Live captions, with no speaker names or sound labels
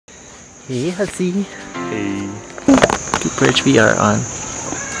Hey, Hussy. Hey. Good bridge we are on.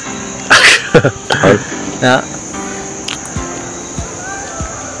 Yeah.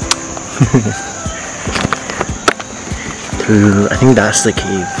 Ooh, I think that's the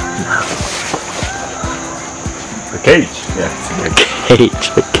cave. The cage? Yeah.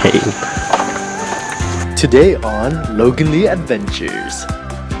 The cave. Today on Logan Adventures.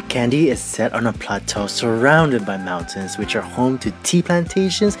 Kandy is set on a plateau surrounded by mountains which are home to tea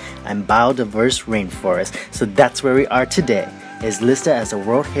plantations and biodiverse rainforests. So that's where we are today. It is listed as a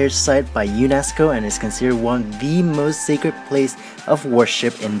World Heritage Site by UNESCO and is considered one of the most sacred place of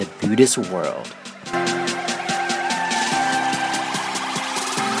worship in the Buddhist world.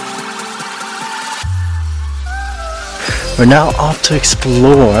 We're now off to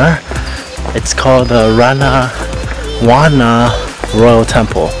explore. It's called the Ranawana Royal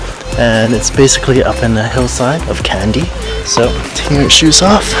Temple, and it's basically up in the hillside of Kandy. So taking your shoes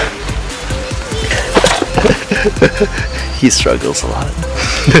off. He struggles a lot.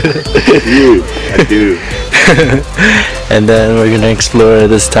 I do. And then we're gonna explore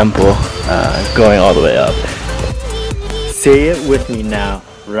this temple, going all the way up. Say it with me now.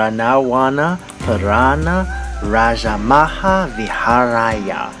 Ranawana Parana Rajamaha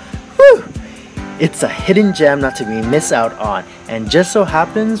Viharaya. Whew. It's a hidden gem not to be missed out on, and just so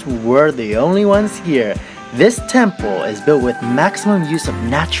happens we're the only ones here. This temple is built with maximum use of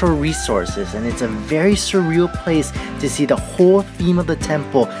natural resources, and it's a very surreal place to see the whole theme of the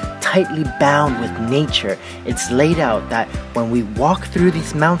temple tightly bound with nature. It's laid out that when we walk through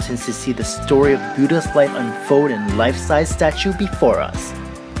these mountains to see the story of Buddha's life unfold in life-size statue before us.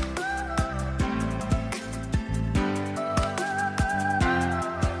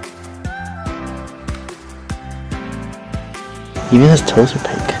 Even his toes are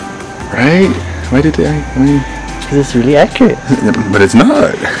pink. Right? Why did I? Because it's really accurate. But it's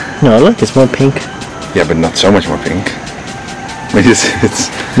not. No, look, it's more pink. Yeah, but not so much more pink. Maybe it's...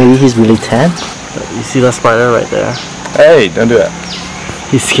 Maybe he's really tan. You see that spider right there? Hey, don't do that.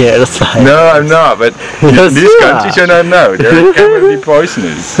 He's scared of spiders. No, I'm not, but these countries should not know. They can be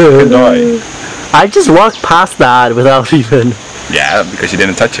poisonous. You can die. I just walked past that without even... Yeah, because you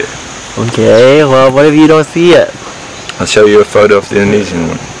didn't touch it. Okay, well, what if you don't see it? I'll show you a photo of the Indonesian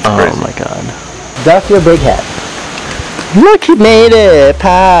one. Oh my god. Duck your big head. Look, he made it!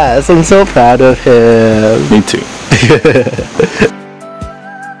 Pass! I'm so proud of him. Me too.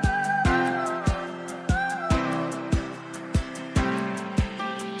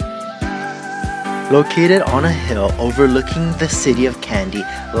 Located on a hill overlooking the city of Kandy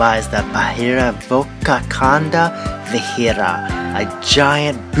lies the Bahira Vokakanda Vihara, a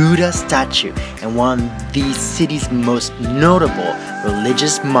giant Buddha statue and one of the city's most notable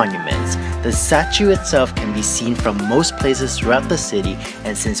religious monuments. The statue itself can be seen from most places throughout the city,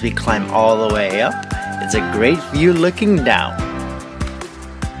 and since we climb all the way up, it's a great view looking down.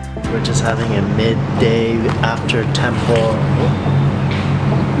 We're just having a midday after temple.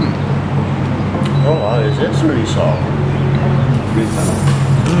 Oh wow, is this really soft?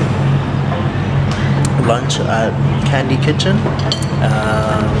 Lunch at Kandy Kitchen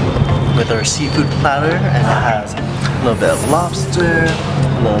with our seafood platter, and it has a little bit of lobster,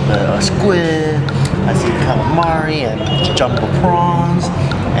 a little bit of squid, I see calamari and jumbo prawns,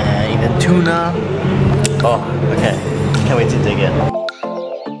 and even tuna. Oh, okay, can't wait to dig in.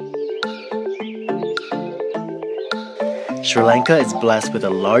 Sri Lanka is blessed with a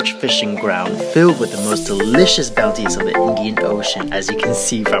large fishing ground filled with the most delicious bounties of the Indian Ocean, as you can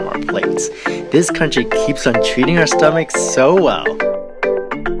see from our plates. This country keeps on treating our stomachs so well.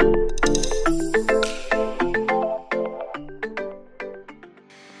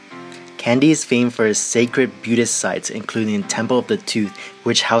 Kandy is famed for its sacred Buddhist sites, including the Temple of the Tooth,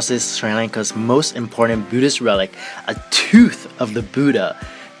 which houses Sri Lanka's most important Buddhist relic, a tooth of the Buddha.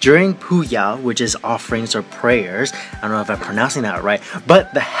 During puja, which is offerings or prayers, I don't know if I'm pronouncing that right,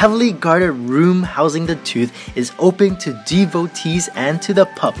 but the heavily guarded room housing the tooth is open to devotees and to the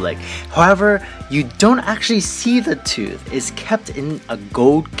public. However, you don't actually see the tooth. It's kept in a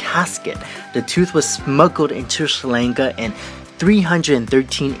gold casket. The tooth was smuggled into Sri Lanka in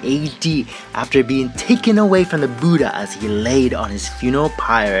 313 AD after being taken away from the Buddha as he laid on his funeral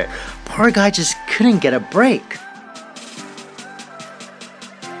pyre. Poor guy just couldn't get a break.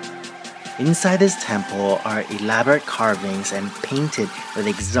 Inside this temple are elaborate carvings and painted with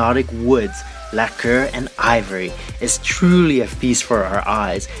exotic woods, lacquer, and ivory. It's truly a feast for our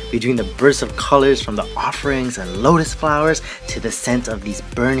eyes, between the bursts of colors from the offerings and lotus flowers to the scent of these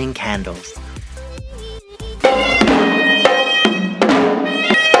burning candles.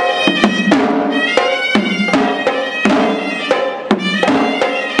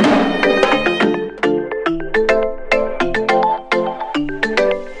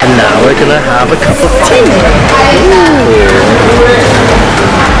 gonna have a cup of tea.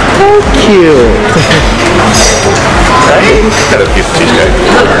 How cute. Right? Got a piece of cheesecake.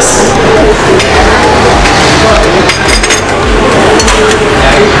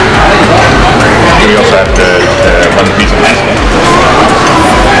 We also have the one piece of pasta.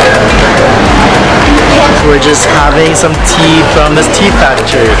 We're just having some tea from this tea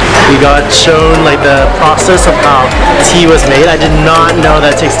factory. We got shown like the process of how tea was made. I did not know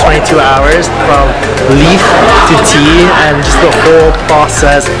that it takes 22 hours from leaf to tea, and just the whole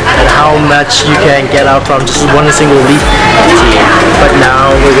process and how much you can get out from just one single leaf of tea. But now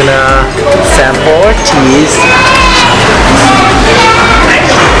we're gonna sample our teas.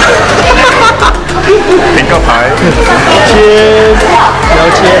 Think up high. Cheers! No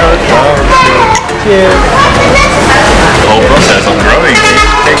cheers. Cheers. The whole process of growing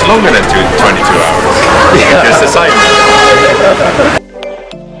takes longer than 22 hours. Yeah. Just a side note.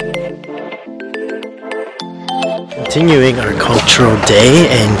 Continuing our cultural day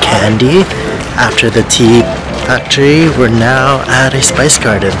in Kandy, after the tea factory, we're now at a spice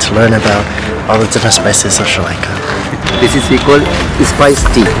garden to learn about all the different spices of Sri Lanka. This is we call spice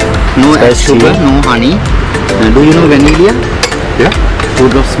tea. No add Spice sugar, tea. no honey. Do you know vanilla? Yeah? 2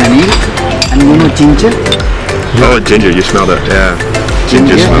 drops vanilla. And you know ginger? Oh, ginger, you smell that. Yeah.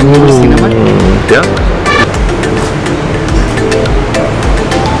 Ginger and smell. 2 cinnamon. Yeah?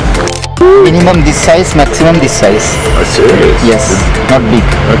 Minimum this size, maximum this size. Oh, serious? Yes, not big.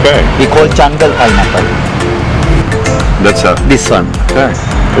 Okay. We call jungle pineapple. That's This one. okay.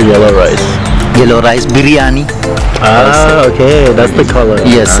 The yellow rice. Yellow rice biryani. Ah, okay, that's the color.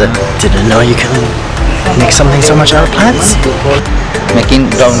 Yes, sir. Didn't know you can make something so much out of plants. Making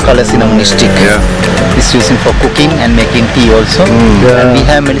brown color cinnamon stick. Yeah. This using for cooking and making tea also. And we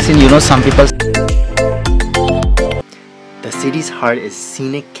have medicine, you know, some people. The city's heart is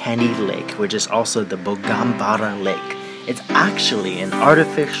scenic Kandy Lake, which is also the Bogambara Lake. It's actually an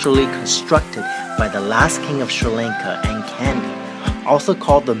artificially constructed by the last king of Sri Lanka and Kandy. Also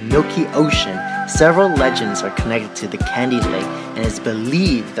called the Milky Ocean, several legends are connected to the Kandy Lake, and it's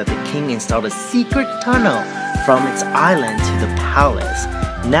believed that the king installed a secret tunnel from its island to the palace.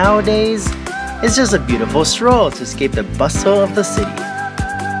 Nowadays, it's just a beautiful stroll to escape the bustle of the city.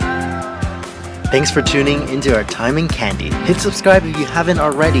 Thanks for tuning into our time in Kandy. Hit subscribe if you haven't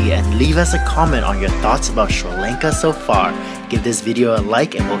already, and leave us a comment on your thoughts about Sri Lanka so far. Give this video a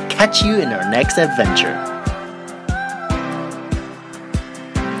like, and we'll catch you in our next adventure.